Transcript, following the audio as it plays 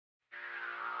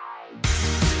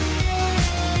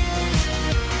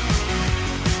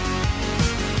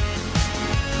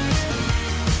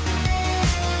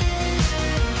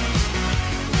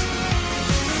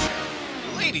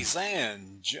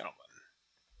and gentlemen,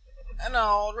 and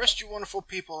all the rest of you wonderful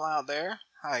people out there,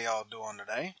 how y'all doing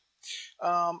today?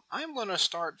 I'm going to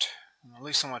start, at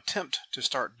least I'm going to attempt to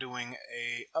start doing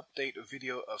a update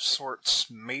video of sorts,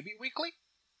 maybe weekly.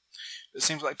 It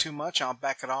seems like too much. I'll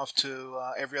back it off to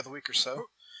every other week or so.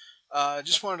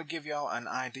 Just wanted to give y'all an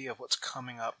idea of what's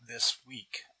coming up this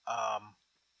week.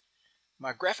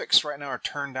 My graphics right now are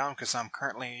turned down because I'm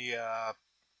currently,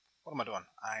 what am I doing?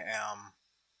 I am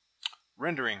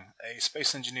rendering a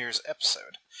Space Engineers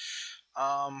episode.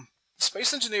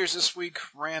 Space Engineers this week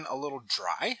ran a little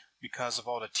dry because of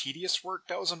all the tedious work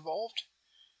that was involved,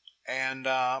 and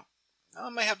I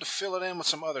may have to fill it in with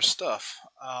some other stuff.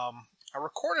 I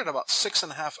recorded about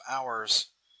 6.5 hours.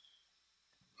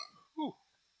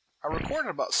 I recorded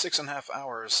about 6.5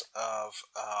 hours of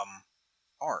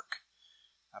ARC.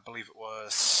 I believe it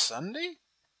was Sunday.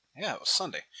 Yeah, it was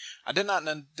Sunday. I did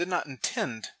not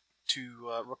intend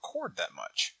to record that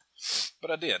much,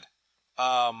 but I did.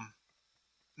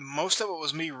 Most of it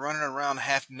was me running around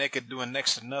half naked doing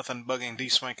next to nothing, bugging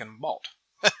D-Swank and Balt.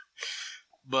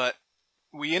 But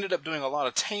we ended up doing a lot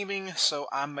of taming, so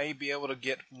I may be able to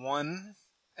get one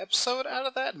episode out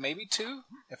of that, maybe two,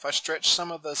 if I stretch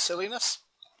some of the silliness.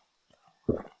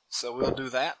 So we'll do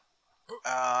that.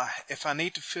 If I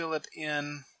need to fill it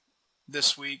in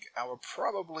this week, I will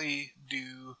probably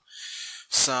do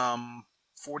some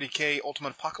 40K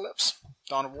Ultimate Apocalypse,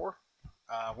 Dawn of War.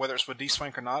 Whether it's with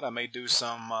D-Swank or not, I may do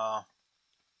some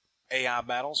AI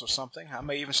battles or something. I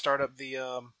may even start up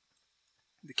the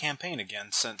campaign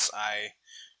again, since I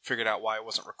figured out why I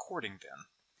wasn't recording then.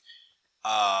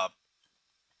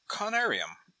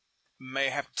 Conarium may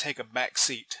have to take a back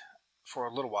seat for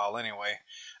a little while anyway.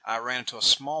 I ran into a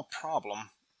small problem.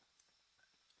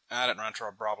 I didn't run into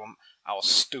a problem. I was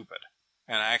stupid,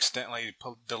 and I accidentally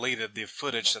deleted the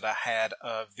footage that I had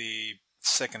of the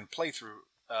second playthrough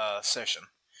session.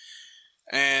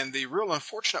 And the real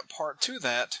unfortunate part to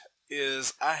that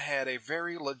is I had a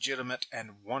very legitimate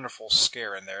and wonderful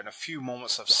scare in there, and a few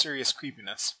moments of serious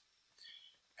creepiness.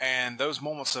 And those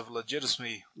moments of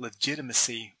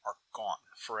legitimacy are gone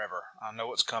forever. I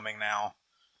know it's coming now,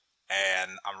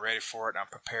 and I'm ready for it, and I'm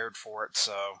prepared for it,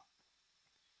 so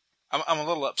I'm a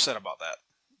little upset about that.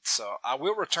 So I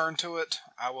will return to it.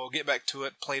 I will get back to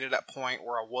it, play to that point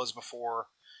where I was before,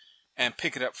 and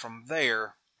pick it up from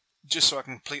there, just so I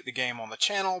can complete the game on the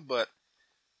channel. But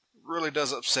really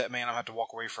does upset me, and I'm going to have to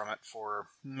walk away from it for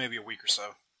maybe a week or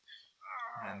so.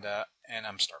 And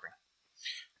I'm starving.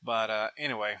 But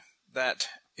anyway, that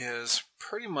is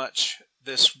pretty much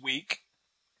this week.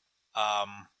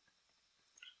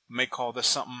 May call this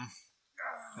something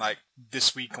like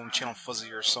This Week on Channel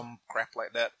Fuzzeh or some crap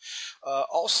like that.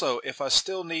 Also, if I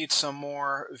still need some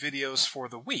more videos for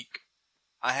the week,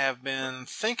 I have been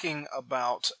thinking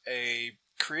about a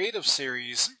creative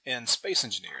series in Space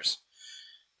Engineers.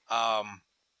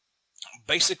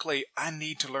 Basically, I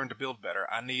need to learn to build better.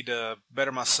 I need to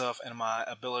better myself in my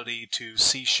ability to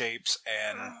see shapes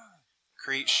and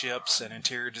create ships and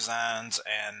interior designs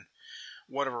and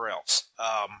whatever else.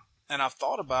 And I've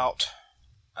thought about...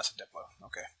 That's a Diplo.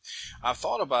 Okay. I've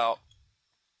thought about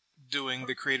doing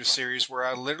the creative series where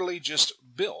I literally just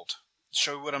build.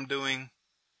 Show you what I'm doing.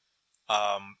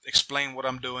 Explain what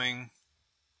I'm doing.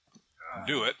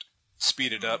 Do it.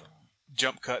 Speed it up.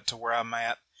 Jump cut to where I'm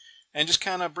at. And just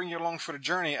kind of bring you along for the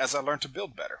journey as I learn to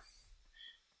build better.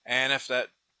 And if that,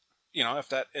 if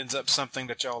that ends up something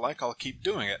that y'all like, I'll keep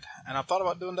doing it. And I've thought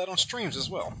about doing that on streams as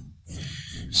well.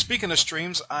 Speaking of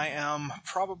streams, I am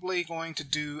probably going to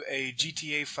do a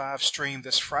GTA 5 stream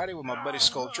this Friday with my buddy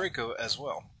Skull Draco as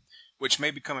well, which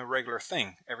may become a regular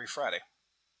thing every Friday.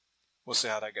 We'll see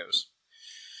how that goes.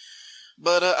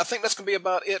 But I think that's going to be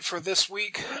about it for this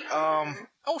week.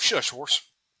 Oh, shush, horse.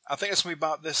 I think that's going to be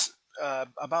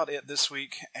about it this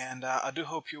week, and I do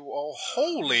hope you all...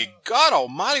 Holy God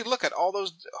almighty, look at all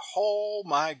those... Oh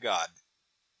my God.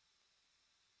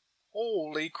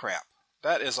 Holy crap.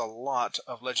 That is a lot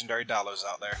of legendary dollars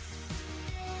out there.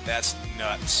 That's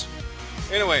nuts.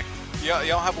 Anyway,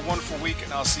 y'all have a wonderful week,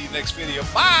 and I'll see you next video.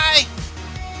 Bye!